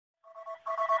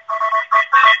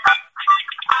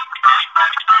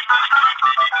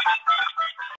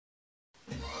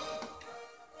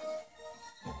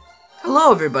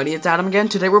Hello everybody, it's Adam again.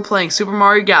 Today we're playing Super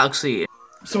Mario Galaxy.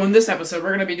 So in this episode, we're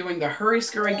going to be doing the Hurry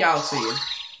Scurry Galaxy.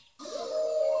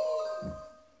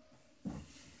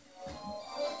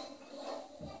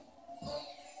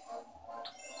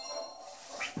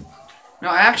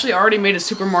 Now, I actually already made a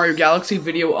Super Mario Galaxy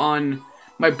video on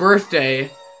my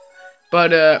birthday,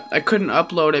 but I couldn't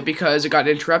upload it because it got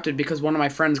interrupted because one of my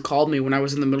friends called me when I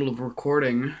was in the middle of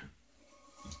recording.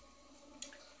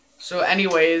 So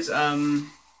anyways,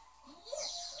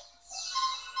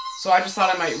 so I just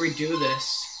thought I might redo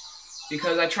this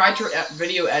because I tried to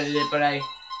video edit it,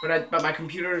 but my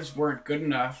computers weren't good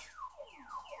enough.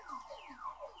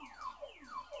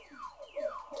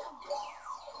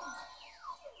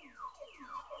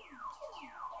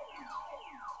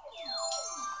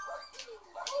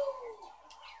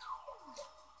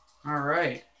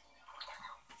 Alright.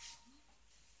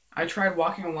 I tried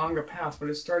walking along the path, but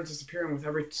it started disappearing with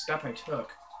every step I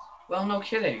took. Well, no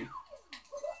kidding.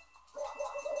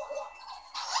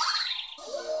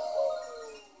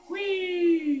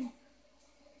 Whee!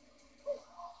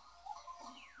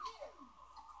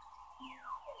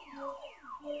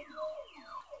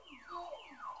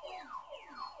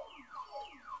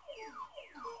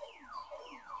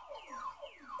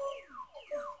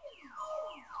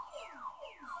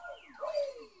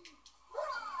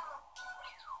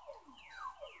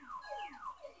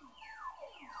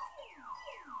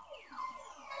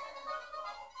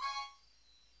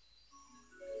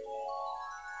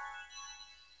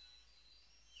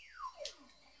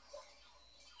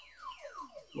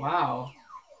 Wow.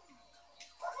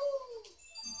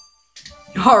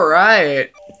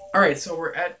 Alright. Alright, so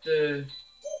we're at the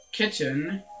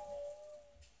kitchen.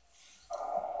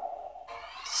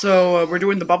 So, we're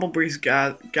doing the Bubble Breeze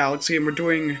Galaxy, and we're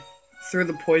doing Through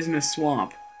the Poisonous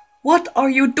Swamp. What are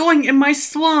you doing in my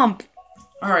swamp?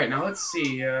 Alright, now let's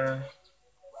see, alright.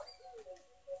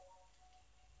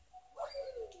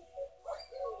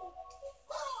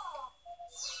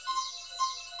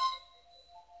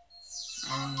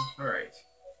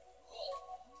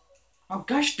 Oh,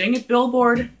 gosh dang it,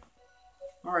 Billboard!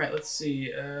 Alright, let's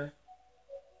see,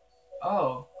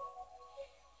 oh.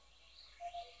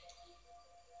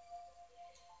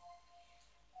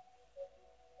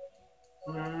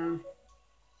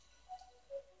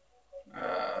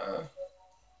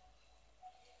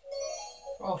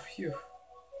 Oh, phew.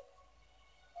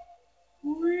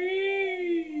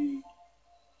 Whee!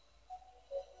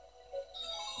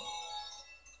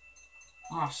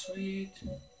 Oh, sweet.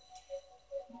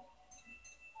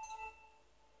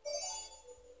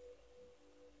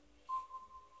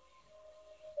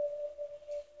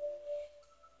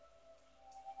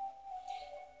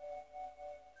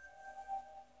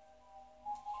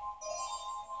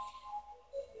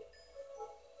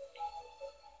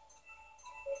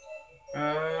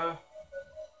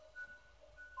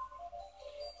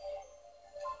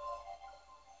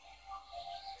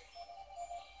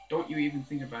 Don't you even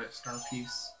think about it, Star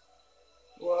Piece.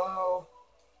 Whoa.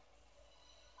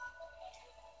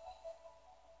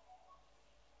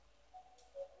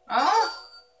 Ah!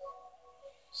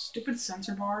 Stupid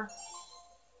sensor bar.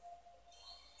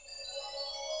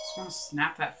 Just want to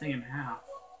snap that thing in half.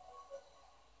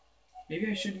 Maybe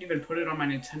I shouldn't even put it on my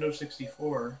Nintendo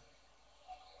 64.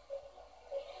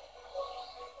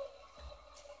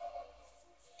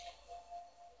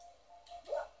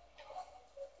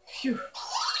 Phew.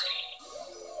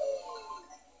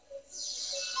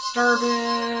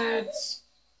 Starbits!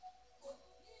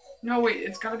 No, wait,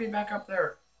 it's gotta be back up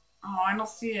there. Oh, I don't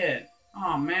see it.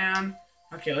 Oh, man.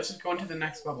 Okay, let's just go into the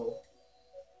next bubble.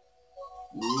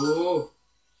 Ooh.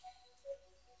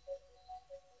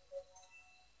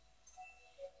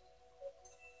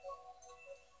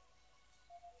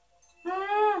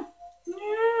 Ah,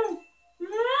 no.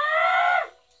 Ah.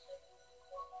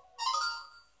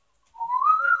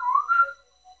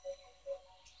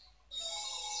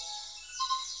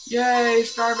 Yay,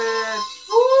 Starbits!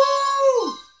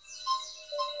 Woo!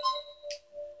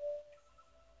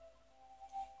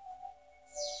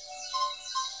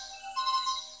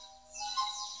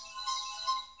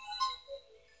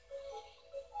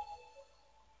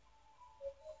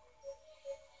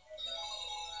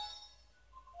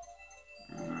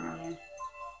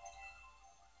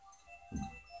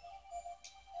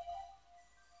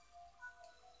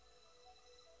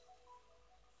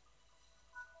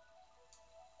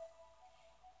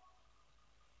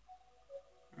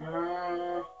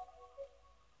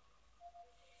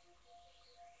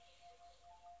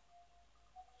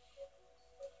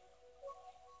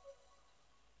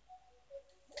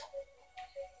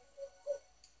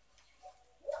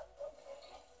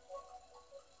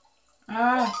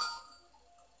 Ah!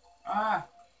 Ah!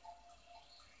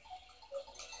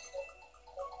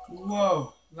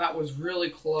 was really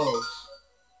close.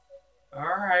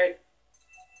 Alright.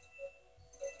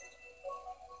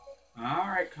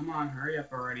 Alright, come on, hurry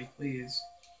up already, please.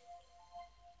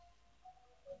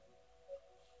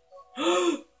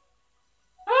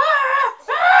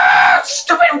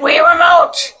 Stupid Wii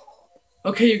remote!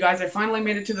 Okay, you guys, I finally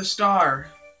made it to the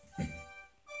star.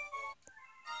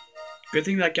 Good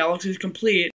thing that galaxy is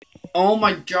complete. Oh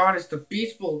my god, it's the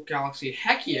Beast Bowl galaxy.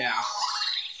 Heck yeah.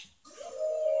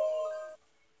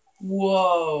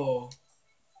 Whoa.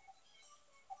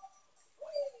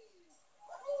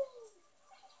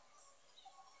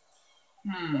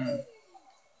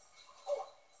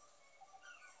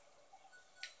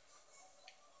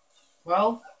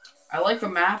 Well, I like the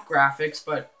map graphics,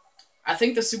 but I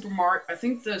think the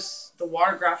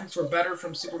water graphics were better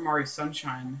from Super Mario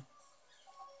Sunshine.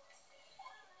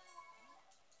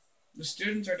 The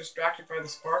students are distracted by the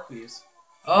sparklies.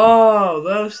 Oh,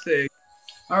 those things.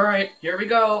 Alright, here we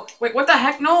go. Wait, what the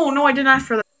heck? No, I didn't ask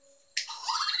for that.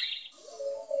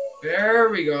 There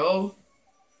we go.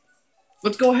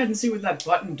 Let's go ahead and see what that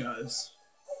button does.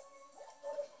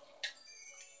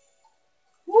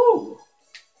 Woo!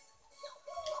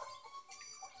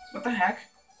 What the heck?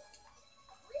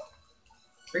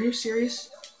 Are you serious?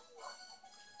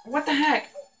 What the heck?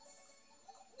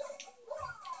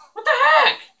 What the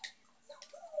heck?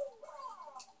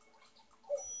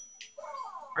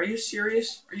 Are you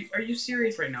serious? Are you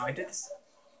serious right now? I did this.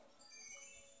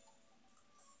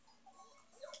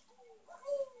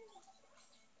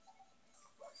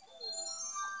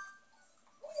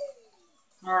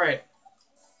 Alright.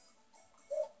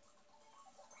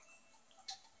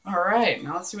 Alright,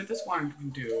 now let's see what this one can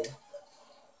do.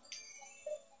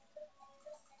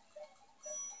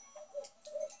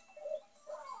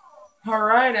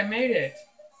 Alright, I made it.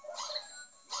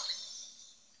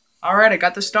 Alright, I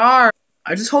got the star.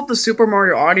 I just hope the Super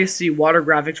Mario Odyssey water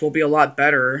graphics will be a lot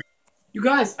better. You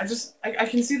guys, I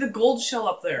can see the gold shell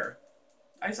up there.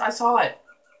 I saw it.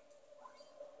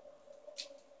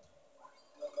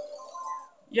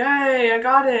 Yay, I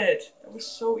got it. That was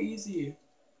so easy.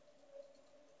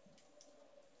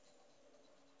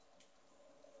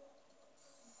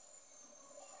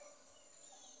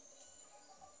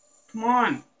 Come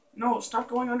on. No, stop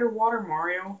going underwater,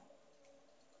 Mario.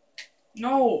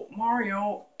 No,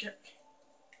 Mario.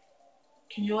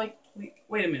 Can you, like, please?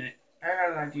 Wait a minute. I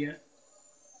got an idea.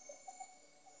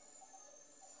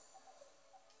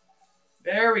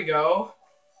 There we go.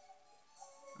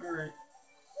 Alright.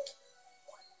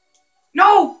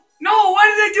 No! No! Why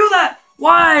did I do that?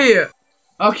 Why?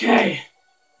 Okay.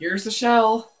 Here's the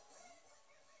shell.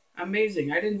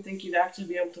 Amazing. I didn't think you'd actually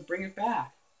be able to bring it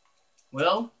back.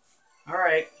 Well,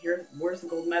 alright. Where's the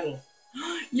gold medal?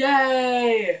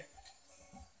 Yay!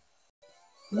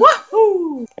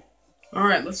 Woohoo!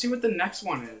 Alright, let's see what the next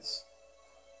one is.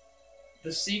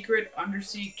 The secret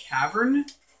undersea cavern?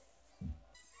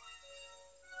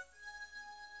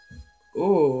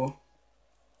 Ooh.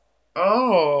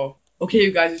 Oh. Okay,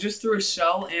 you guys, it just threw a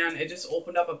shell and it just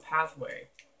opened up a pathway.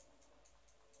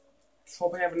 Let's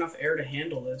hope I have enough air to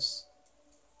handle this.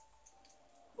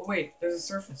 Oh wait, there's a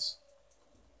surface.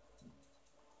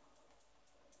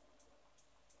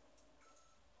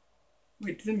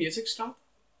 Wait, did the music stop?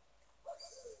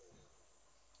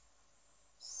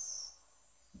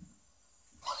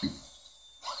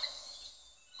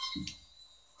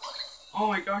 Oh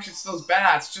my gosh, it's those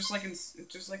bats, just like in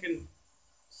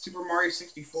Super Mario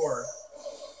 64.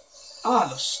 Ah,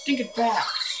 those stinking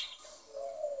bats.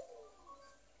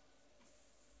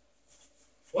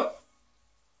 What?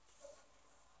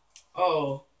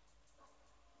 Oh.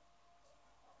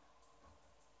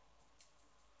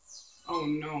 Oh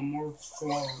no, more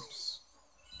thorns.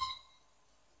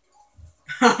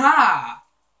 Haha!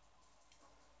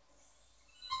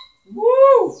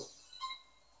 Woo!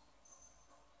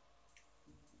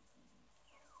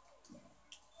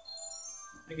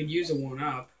 I could use a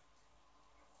 1-up.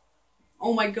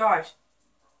 Oh my gosh.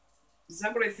 Is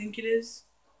that what I think it is?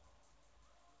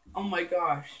 Oh my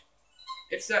gosh.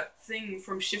 It's that thing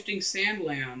from Shifting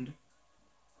Sandland.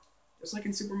 Just like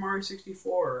in Super Mario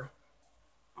 64.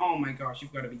 Oh my gosh,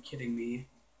 you've got to be kidding me.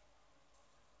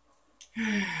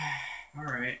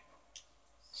 Alright.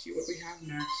 See what we have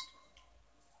next.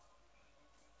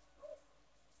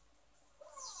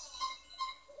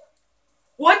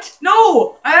 What?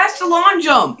 No! I asked a long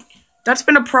jump! That's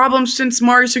been a problem since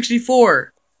Mario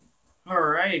 64.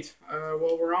 Alright,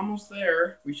 well, we're almost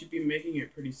there. We should be making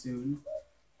it pretty soon.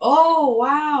 Oh,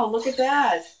 wow, look at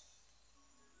that.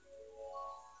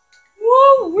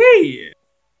 Woo-wee!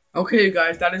 Okay, you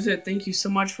guys, that is it. Thank you so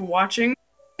much for watching.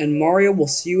 And Mario will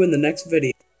see you in the next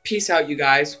video. Peace out, you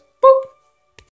guys.